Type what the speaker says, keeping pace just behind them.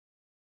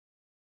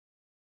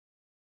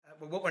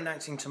Well, what we're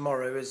announcing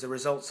tomorrow is the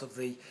results of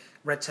the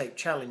Red Tape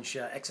Challenge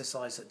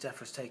exercise that DEFRA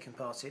has taken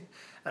part in.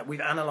 We've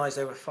analysed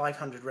over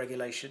 500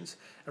 regulations.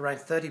 Around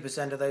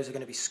 30% of those are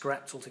going to be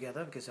scrapped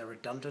altogether because they're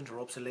redundant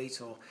or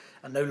obsolete or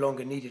are no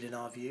longer needed in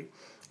our view.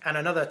 And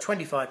another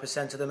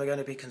 25% of them are going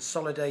to be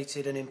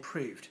consolidated and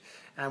improved.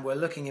 And we're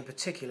looking in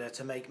particular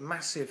to make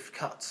massive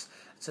cuts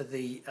to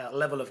the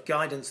level of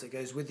guidance that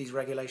goes with these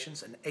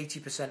regulations, an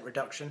 80%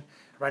 reduction.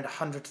 Around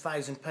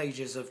 100,000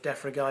 pages of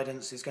DEFRA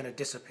guidance is going to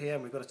disappear,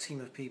 and we've got a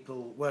team of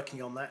people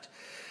working on that.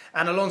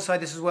 And alongside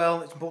this as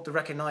well, it's important to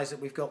recognise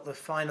that we've got the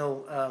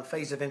final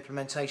phase of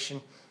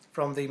implementation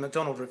from the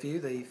McDonald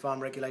Review, the Farm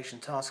Regulation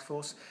Task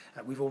Force.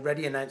 We've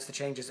already announced the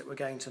changes that we're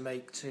going to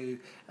make to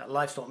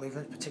livestock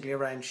movement, particularly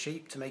around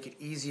sheep, to make it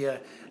easier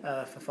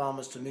for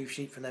farmers to move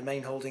sheep from their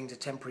main holding to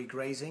temporary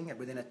grazing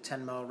within a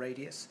 10-mile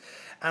radius.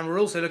 And we're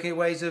also looking at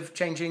ways of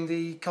changing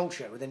the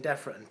culture within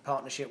DEFRA and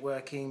partnership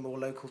working, more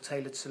local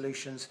tailored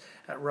solutions,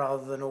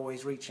 rather than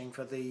always reaching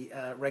for the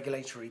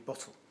regulatory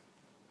bottle.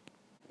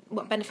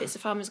 What benefits are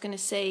farmers going to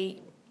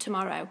see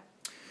tomorrow?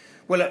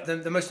 Well,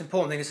 the most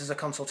important thing, this is a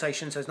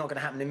consultation, so it's not going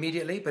to happen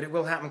immediately, but it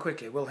will happen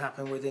quickly. It will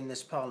happen within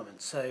this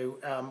Parliament. So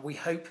we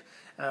hope,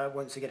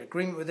 once we get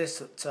agreement with this,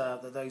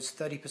 that those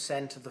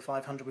 30% of the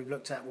 500 we've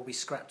looked at will be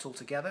scrapped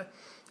altogether,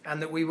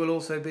 and that we will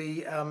also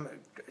be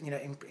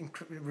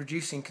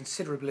reducing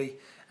considerably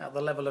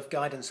the level of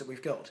guidance that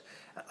we've got.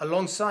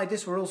 Alongside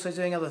this, we're also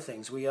doing other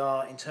things. We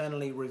are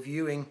internally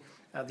reviewing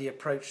the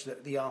approach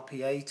that the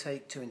RPA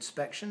take to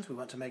inspections. We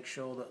want to make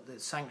sure that the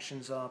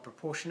sanctions are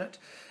proportionate.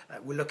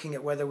 We're looking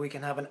at whether we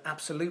can have an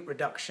absolute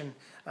reduction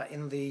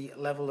in the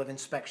level of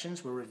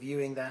inspections. We're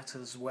reviewing that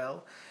as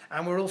well.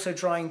 And we're also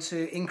trying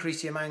to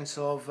increase the amount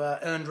of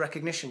earned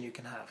recognition you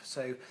can have.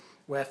 So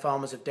where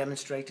farmers have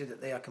demonstrated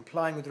that they are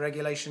complying with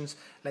regulations,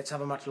 let's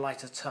have a much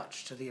lighter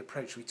touch to the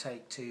approach we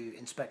take to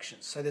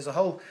inspections. So there's a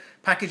whole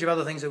package of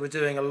other things that we're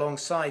doing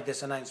alongside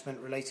this announcement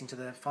relating to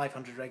the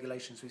 500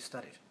 regulations we've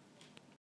studied.